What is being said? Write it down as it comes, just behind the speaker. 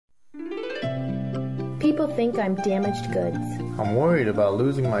people think I'm damaged goods. I'm worried about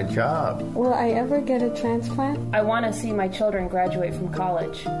losing my job. Will I ever get a transplant? I want to see my children graduate from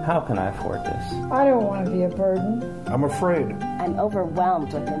college. How can I afford this? I don't want to be a burden. I'm afraid. I'm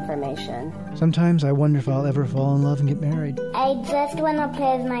overwhelmed with information. Sometimes I wonder if I'll ever fall in love and get married. I just want to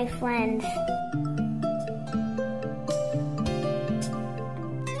play with my friends.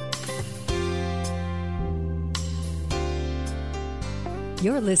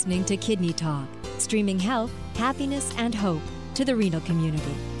 You're listening to Kidney Talk, streaming health, happiness, and hope to the renal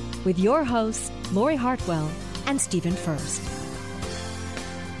community, with your hosts, Lori Hartwell and Stephen First.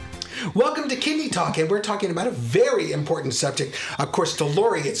 Welcome to Kidney Talk, and we're talking about a very important subject. Of course, to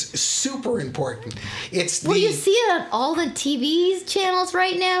Lori, it's super important. Well, you see it on all the TV channels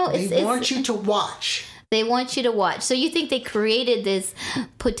right now. They want you to watch. They want you to watch. So you think they created this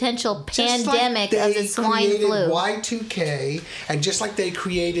potential pandemic of the swine flu? Y2K, and just like they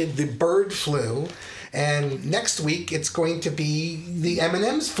created the bird flu, and next week it's going to be the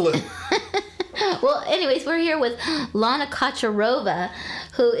M&M's flu. Well, anyways, we're here with Lana Kacherova,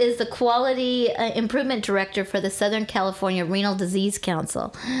 who is the Quality Improvement Director for the Southern California Renal Disease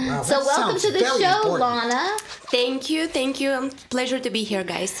Council. Wow, so welcome to the show, important. Lana. Thank you. Pleasure to be here,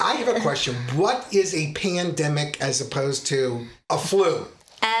 guys. I have a question. What is a pandemic as opposed to a flu?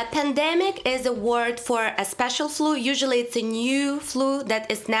 A pandemic is a word for a special flu. Usually it's a new flu that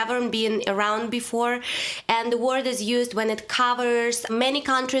has never been around before. And the word is used when it covers many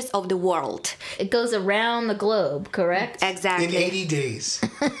countries of the world. It goes around the globe, correct? Exactly. In 80 days.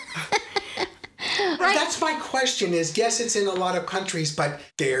 Right. That's my question is, yes, it's in a lot of countries, but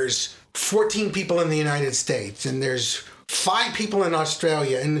there's 14 people in the United States and there's 5 people in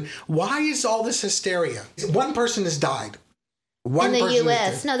Australia. And why is all this hysteria? One person has died. In the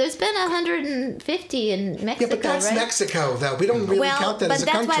U.S. No, there's been 150 in Mexico, yeah, but that's right? Mexico, though. We don't really count that as a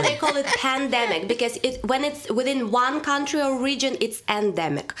country. But that's why they call it pandemic, because when it's within one country or region, it's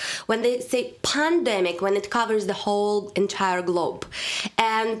endemic. When they say pandemic, when it covers the whole entire globe.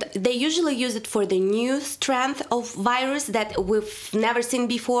 And they usually use it for the new strength of virus that we've never seen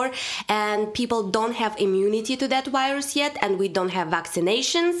before, and people don't have immunity to that virus yet, and we don't have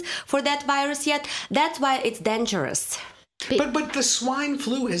vaccinations for that virus yet. That's why it's dangerous. But the swine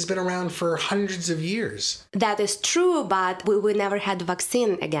flu has been around for hundreds of years. That is true, but we never had a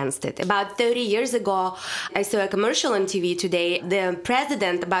vaccine against it. About 30 years ago, I saw a commercial on TV today. The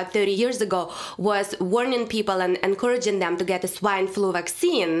president, about 30 years ago, was warning people and encouraging them to get a swine flu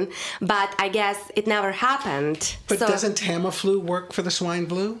vaccine, but I guess it never happened. But doesn't Tamiflu work for the swine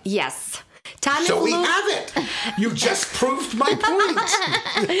flu? Yes. So we have it. You just proved my point.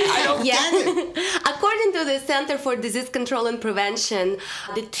 I don't get it. According to the Center for Disease Control and Prevention,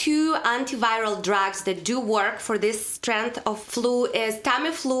 the 2 antiviral drugs that do work for this strength of flu is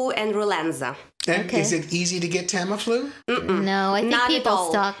Tamiflu and Relenza. And is it easy to get Tamiflu? No, I think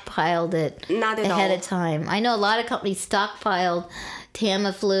people stockpiled it ahead of time. I know a lot of companies stockpiled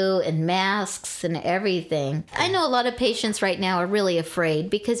Tamiflu and masks and everything. I know a lot of patients right now are really afraid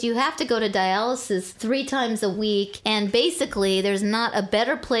because you have to go to dialysis 3 times a week, and basically there's not a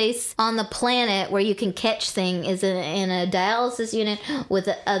better place on the planet where you can catch things is in a dialysis unit with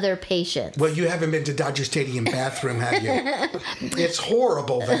other patients. Well, you haven't been to Dodger Stadium bathroom, have you? It's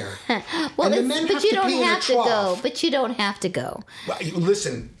horrible there. Well, but you don't have to go. But you don't have to go. Well,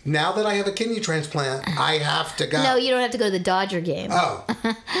 listen, now that I have a kidney transplant, I have to go. No, you don't have to go to the Dodger game. Oh.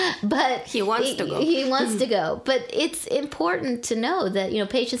 But he wants to go. He wants to go. But it's important to know that,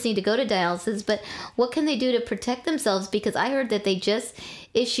 patients need to go to dialysis, but what can they do to protect themselves? Because I heard that they just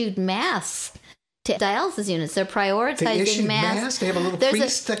issued masks to dialysis units. They're prioritizing masks. They have a little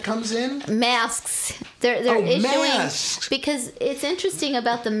priest that comes in? Masks. They're issuing masks. Because it's interesting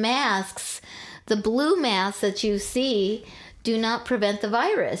about the masks. The blue masks that you see do not prevent the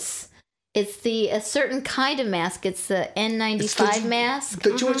virus. It's a certain kind of mask. It's the N95 mask.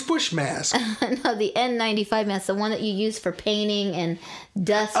 The George Bush mask. No, the N95 mask, the one that you use for painting and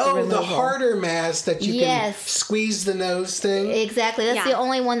dust removal. The harder mask that you can squeeze the nose thing? Exactly. That's the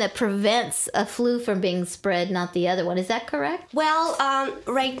only one that prevents a flu from being spread, not the other one. Is that correct? Well,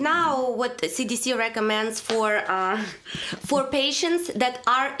 right now, what the CDC recommends for patients that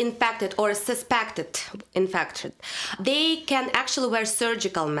are infected or suspected infected, they can actually wear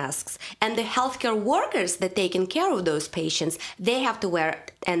surgical masks. And the healthcare workers that taking care of those patients, they have to wear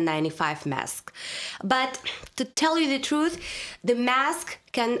N95 mask. But to tell you the truth, the mask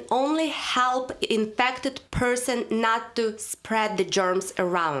can only help infected person not to spread the germs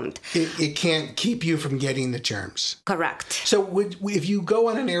around. It can't keep you from getting the germs. Correct. So if you go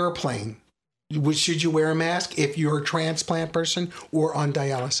on an airplane, Should you wear a mask if you're a transplant person or on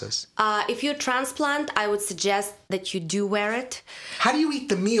dialysis? If you're transplant, I would suggest that you do wear it. How do you eat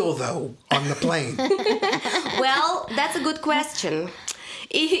the meal, though, on the plane? Well, that's a good question.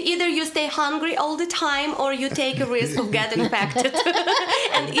 Either you stay hungry all the time or you take a risk of getting infected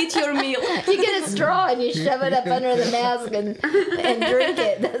and eat your meal. You get a straw and you shove it up under the mask and drink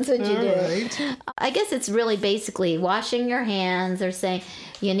it. That's what you do. Right. I guess it's really basically washing your hands. They're saying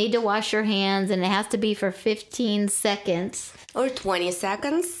you need to wash your hands and it has to be for 15 seconds. Or 20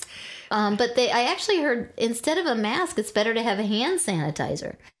 seconds. But I actually heard instead of a mask, it's better to have a hand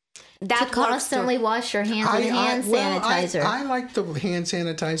sanitizer. That to constantly wash your hands with hand sanitizer. I like the hand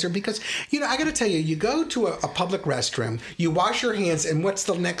sanitizer because, I got to tell you, you go to a public restroom, you wash your hands, and what's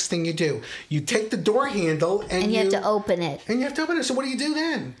the next thing you do? You take the door handle and you have to open it. And you have to open it. So what do you do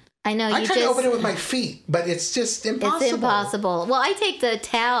then? I know. I try to open it with my feet, but it's just impossible. It's impossible. Well, I take the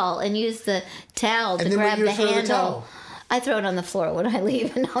towel and use the towel to grab the handle. I throw it on the floor when I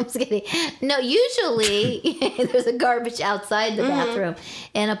leave. No, I'm just kidding. No, usually there's a garbage outside the bathroom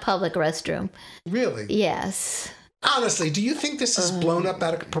in a public restroom. Really? Yes. Honestly, do you think this is blown up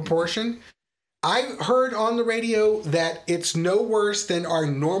out of proportion? I heard on the radio that it's no worse than our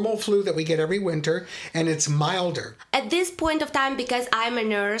normal flu that we get every winter, and it's milder. At this point of time, because I'm a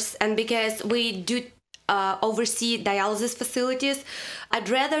nurse and because we do oversee dialysis facilities, I'd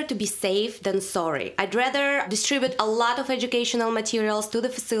rather to be safe than sorry. I'd rather distribute a lot of educational materials to the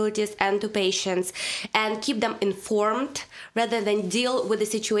facilities and to patients and keep them informed rather than deal with the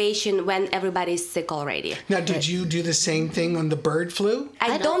situation when everybody's sick already. Now, did you do the same thing on the bird flu?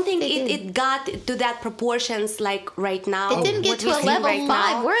 I don't think it got to that proportions like right now. It didn't get to a level 5.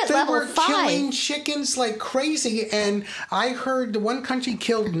 Now. We're at level 5. They were killing chickens like crazy, and I heard the one country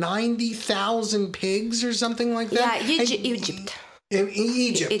killed 90,000 pigs or something like that. Yeah, Egypt. In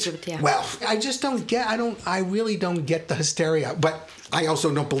Egypt. Egypt, yeah. Well, I just don't get, I really don't get the hysteria, but I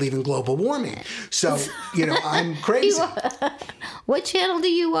also don't believe in global warming. So, I'm crazy. What channel do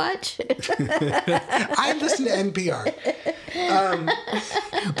you watch? I listen to NPR.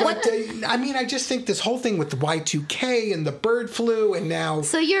 I just think this whole thing with the Y2K and the bird flu and now...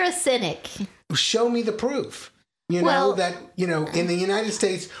 So you're a cynic. Show me the proof. In the United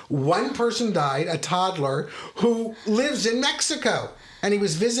States, one person died, a toddler, who lives in Mexico. And he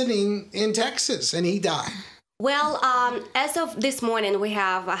was visiting in Texas, and he died. Well, as of this morning, we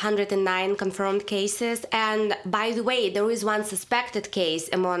have 109 confirmed cases. And by the way, there is one suspected case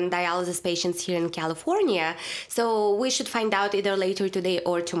among dialysis patients here in California. So we should find out either later today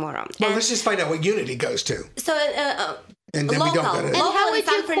or tomorrow. Well, let's just find out what unit he goes to. So... And then local, we don't go to and how would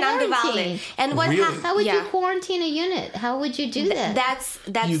San Fernando Valley. And what? Really? How would you quarantine a unit? How would you do that? That's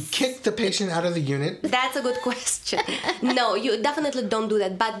you kick the patient out of the unit. That's a good question. No, you definitely don't do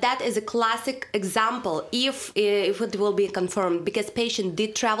that. But that is a classic example if it will be confirmed, because patient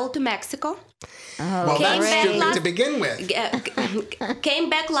did travel to Mexico. Oh, well, that's stupid to begin with. Came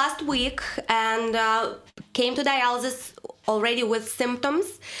back last week and came to dialysis already with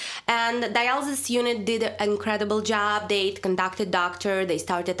symptoms, and the dialysis unit did an incredible job. They conducted doctor, they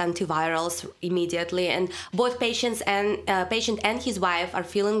started antivirals immediately, and both patient and his wife are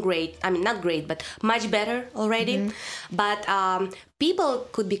feeling great. I mean, not great, but much better already. Mm-hmm. But people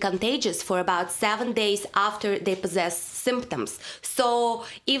could be contagious for about 7 days after they possess symptoms. So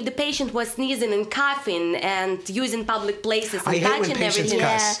if the patient was sneezing and coughing and using public places and touching everything.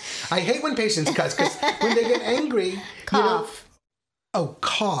 I hate when patients cuss, because when they get angry, cough.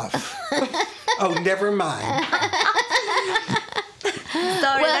 Cough. Oh, never mind.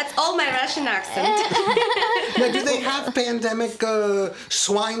 Sorry, that's all my Russian accent. Now, do they have pandemic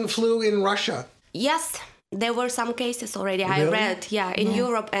swine flu in Russia? Yes. There were some cases already. Really? I read, in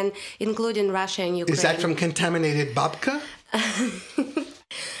Europe and including Russia and Ukraine. Is that from contaminated babka?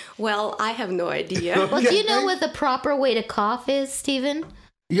 Well, I have no idea. Well, do you know what the proper way to cough is, Stephen?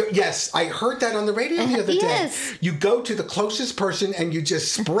 Yes, I heard that on the radio the other day. You go to the closest person and you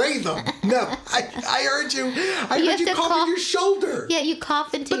just spray them. No, I heard you. I heard you cough in your shoulder. Yeah, you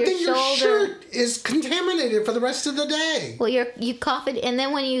cough into your shoulder. But then your shirt is contaminated for the rest of the day. Well, you cough it, and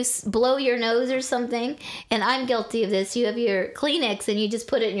then when you blow your nose or something, and I'm guilty of this, you have your Kleenex and you just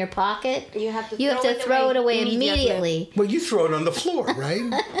put it in your pocket. You have to throw it away immediately. Well, you throw it on the floor,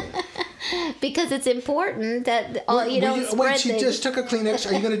 right? Because it's important that you don't spread Wait, she just took a Kleenex.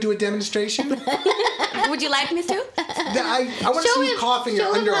 Are you going to do a demonstration? Would you like me to? I want to see you coughing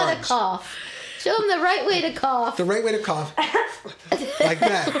your underarms. Show him how to cough. Show him the right way to cough. The right way to cough. Like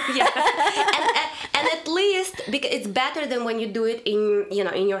that. Yeah. And at least, because it's better than when you do it in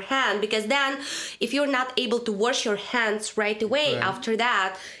your hand, because then if you're not able to wash your hands right away after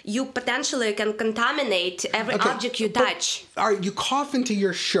that, you potentially can contaminate every object you touch. All right, you cough into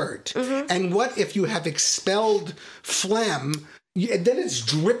your shirt, and what if you have expelled phlegm? Then it's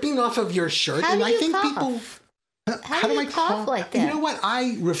dripping off of your shirt, How and do I you think cough? people. How do you cough like that? You know what?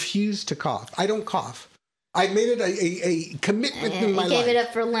 I refuse to cough. I don't cough. I made it a commitment in my life. You gave it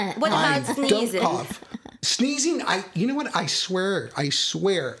up for Lent. What about sneezing? Don't cough. Sneezing, you know what? I swear,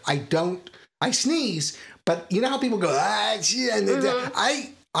 I don't. I sneeze, but you know how people go, I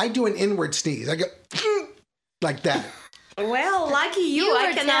do an inward sneeze. I go, like that. Well, lucky you.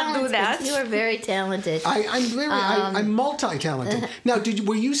 I cannot do that. You are very talented. I'm multi-talented. Now,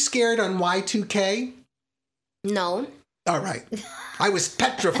 were you scared on Y2K? No. All right. I was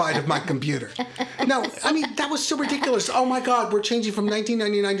petrified of my computer. No, I mean, that was so ridiculous. Oh my God, we're changing from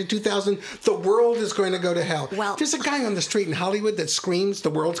 1999 to 2000. The world is going to go to hell. Well, there's a guy on the street in Hollywood that screams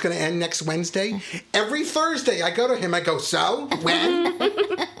the world's going to end next Wednesday. Every Thursday, I go to him, I go, so? When?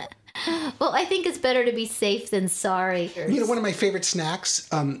 Well, I think it's better to be safe than sorry. You know, one of my favorite snacks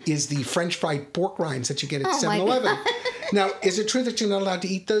is the French fried pork rinds that you get at 7-Eleven. Now, is it true that you're not allowed to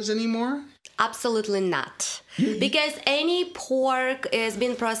eat those anymore? Absolutely not. Because any pork is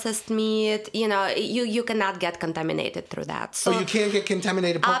being processed meat, you cannot get contaminated through that. So you can't get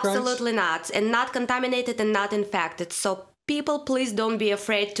contaminated pork rinds? Absolutely not. And not contaminated and not infected. So people, please don't be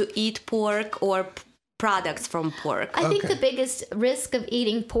afraid to eat pork or products from pork. I think the biggest risk of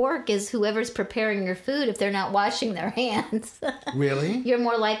eating pork is whoever's preparing your food if they're not washing their hands. Really? You're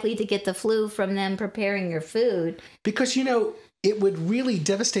more likely to get the flu from them preparing your food. Because, it would really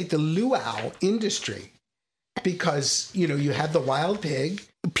devastate the luau industry because, you have the wild pig.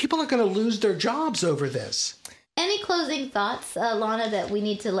 People are going to lose their jobs over this. Any closing thoughts, Lana, that we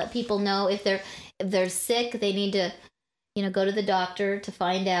need to let people know if they're sick, they need to, go to the doctor to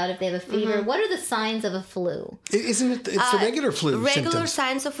find out if they have a fever. What are the signs of a flu? Isn't it? It's the regular flu Regular symptoms.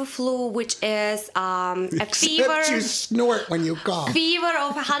 signs of a flu, which is a fever. Except you snort when you cough. Fever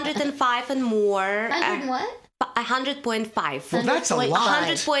of 105 and more. 100 what? 100.5. Well, that's a lot.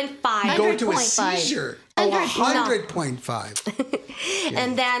 100.5. You go into a seizure. 100.5.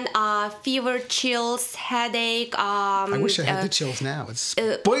 And then fever, chills, headache. I wish I had the chills now. It's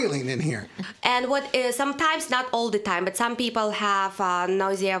boiling in here. And what is sometimes, not all the time, but some people have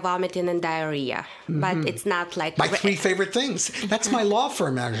nausea, vomiting, and diarrhea. But it's not like my 3 favorite things. That's my law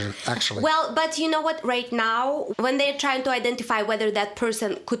firm, actually. Well, but you know what? Right now, when they're trying to identify whether that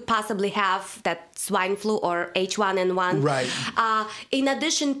person could possibly have that swine flu or H1N1, right? In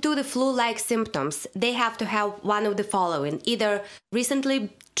addition to the flu-like symptoms, they have to have one of the following: either recently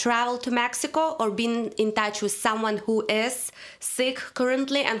traveled to Mexico or been in touch with someone who is sick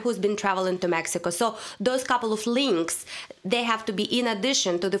currently and who's been traveling to Mexico. So those couple of links, they have to be in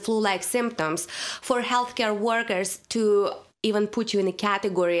addition to the flu-like symptoms for healthcare workers to even put you in a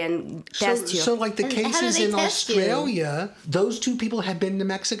category and test you. So like the cases in Australia, those 2 people have been to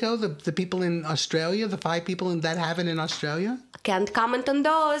Mexico, the people in Australia, the 5 people that have it in Australia? Can't comment on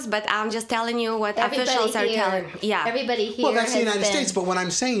those, but I'm just telling you what officials are telling. Yeah. Everybody here. Well, that's the United States, but what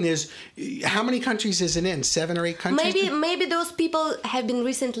I'm saying is, how many countries is it in? 7 or 8 countries? Maybe those people have been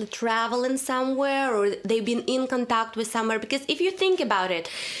recently traveling somewhere, or they've been in contact with somewhere. Because if you think about it,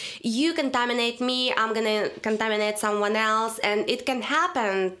 you contaminate me, I'm gonna contaminate someone else, and it can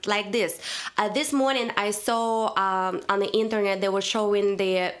happen like this. This morning I saw on the internet they were showing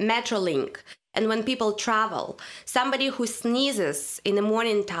the Metrolink. And when people travel, somebody who sneezes in the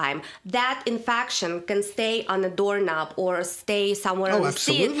morning time, that infection can stay on a doorknob or stay somewhere on the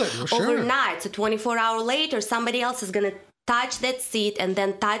seat overnight. So 24 hours later, somebody else is going to touch that seat and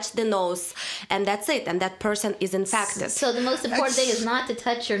then touch the nose, and that's it. And that person is infected. So the most important thing is not to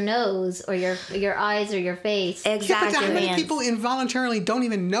touch your nose or your eyes or your face. Exactly. Yeah, but how many people involuntarily don't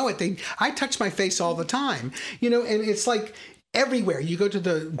even know it? I touch my face all the time, and it's like everywhere. You go to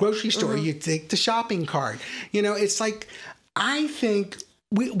the grocery store, you take the shopping cart. It's like, I think,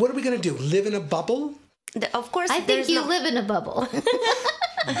 what are we going to do? Live in a bubble? Of course, I think you live in a bubble.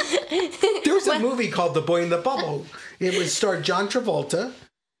 There was a movie called The Boy in the Bubble. It was starred John Travolta.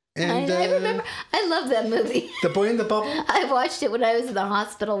 And I remember. I love that movie. The Boy in the Bubble? I watched it when I was in the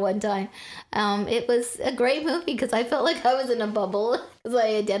hospital one time. It was a great movie because I felt like I was in a bubble because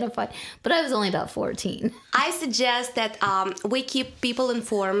I identified. But I was only about 14. I suggest that we keep people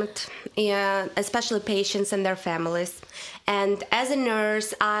informed, especially patients and their families. And as a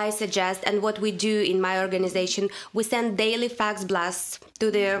nurse, I suggest, and what we do in my organization, we send daily fax blasts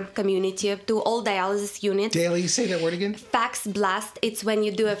to the community, to all dialysis units. Daily, say that word again? Fax blast. It's when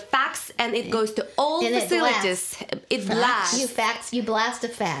you do a fax fax, and it goes to all facilities. It blasts. You blast a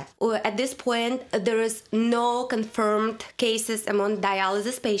fax. At this point, there is no confirmed cases among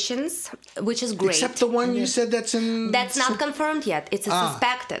dialysis patients, which is great. Except the one you said that's in... That's not confirmed yet. It's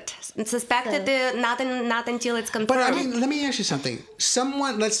suspected. It's suspected, not until it's confirmed. But I mean, let me ask you something.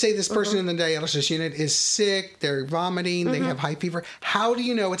 Someone, let's say this person in the dialysis unit is sick, they're vomiting, they have high fever. How do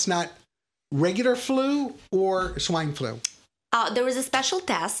you know it's not regular flu or swine flu? There is a special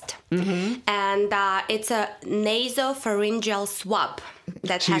test, and it's a nasopharyngeal swab.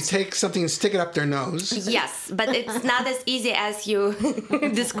 So you take something and stick it up their nose? Yes, but it's not as easy as you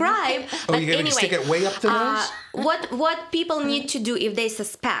describe. Oh, you're going to stick it way up the nose? What people need to do if they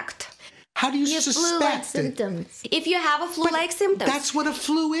suspect? How do you suspect flu-like symptoms. If you have a flu-like symptoms. That's what a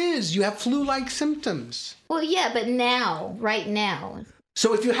flu is. You have flu-like symptoms. Well, yeah, but right now.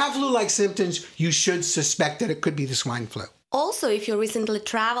 So if you have flu-like symptoms, you should suspect that it could be the swine flu. Also, if you recently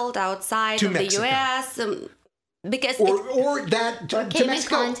traveled outside of Mexico. the U.S., because or came in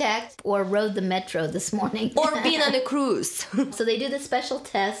contact or rode the metro this morning, or been on a cruise. So they do the special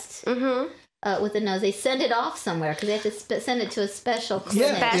test with the nose. They send it off somewhere because they have to send it to a special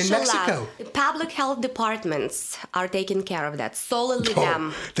clinic. In Mexico. Public health departments are taking care of that. Solely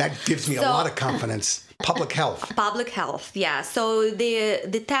them. That gives me a lot of confidence. Public health. Public health, yeah. So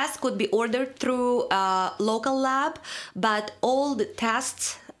the test could be ordered through a local lab, but all the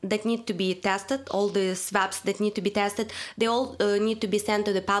tests that need to be tested, all the swabs that need to be tested, they all need to be sent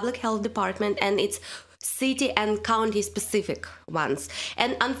to the public health department, and it's city and county specific ones.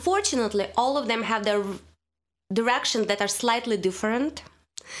 And unfortunately, all of them have their directions that are slightly different.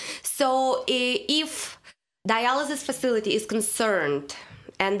 So if dialysis facility is concerned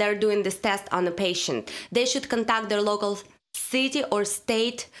and they're doing this test on a patient, they should contact their local city or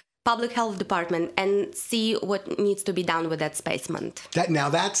state public health department and see what needs to be done with that specimen.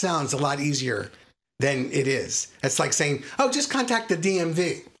 That sounds a lot easier than it is. It's like saying, just contact the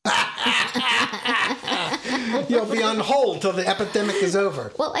DMV. You'll be on hold till the epidemic is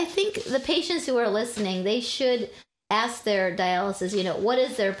over. Well, I think the patients who are listening, they should ask their dialysis, what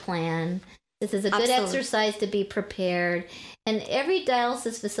is their plan? This is a good exercise to be prepared. And every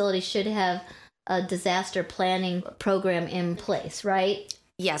dialysis facility should have a disaster planning program in place, right?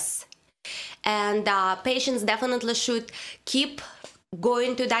 Yes. And patients definitely should keep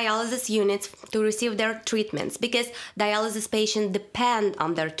going to dialysis units to receive their treatments, because dialysis patients depend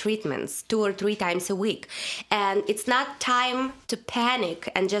on their treatments 2 or 3 times a week. And it's not time to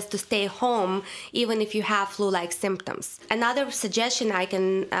panic and just to stay home, even if you have flu-like symptoms. Another suggestion I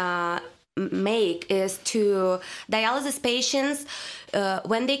can make is to dialysis patients,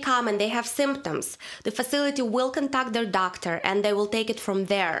 when they come and they have symptoms, the facility will contact their doctor and they will take it from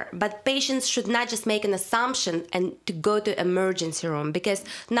there. But patients should not just make an assumption and to go to emergency room, because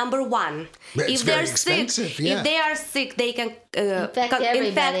number one, if they're sick, if they are sick, they can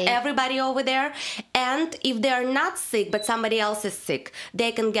infect everybody over there. And if they are not sick but somebody else is sick,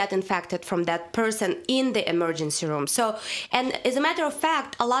 they can get infected from that person in the emergency room. So, and as a matter of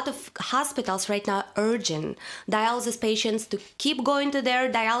fact, a lot of hospitals right now are urging dialysis patients to keep going to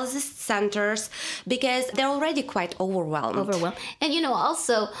their dialysis centers because they're already quite overwhelmed. And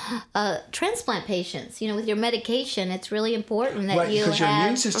also transplant patients, with your medication, it's really important that you have, your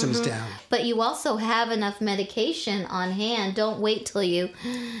immune system's down. But you also have enough medication on hand. Don't wait till we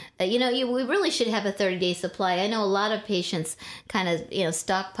really should have a 30-day supply. I know a lot of patients kind of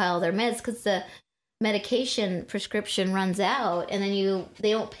stockpile their meds because the medication prescription runs out, and then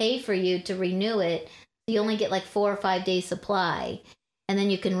they don't pay for you to renew it. You only get like 4 or 5 days supply, and then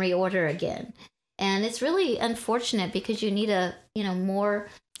you can reorder again. And it's really unfortunate because you need more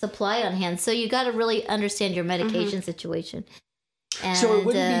supply on hand. So you got to really understand your medication situation. And, so it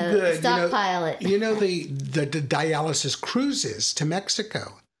wouldn't be good. Stockpile it. The dialysis cruises to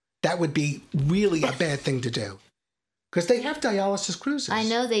Mexico. That would be really a bad thing to do. Because they have dialysis cruises. I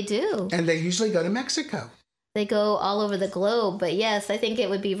know they do. And they usually go to Mexico. They go all over the globe, but yes, I think it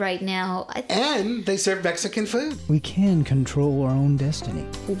would be right now. And they serve Mexican food. We can control our own destiny.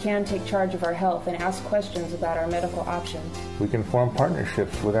 We can take charge of our health and ask questions about our medical options. We can form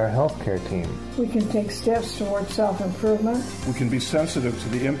partnerships with our healthcare team. We can take steps toward self-improvement. We can be sensitive to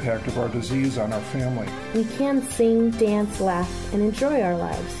the impact of our disease on our family. We can sing, dance, laugh, and enjoy our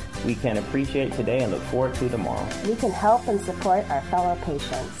lives. We can appreciate today and look forward to tomorrow. We can help and support our fellow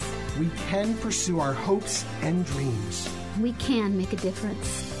patients. We can pursue our hopes and dreams. We can make a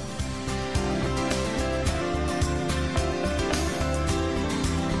difference.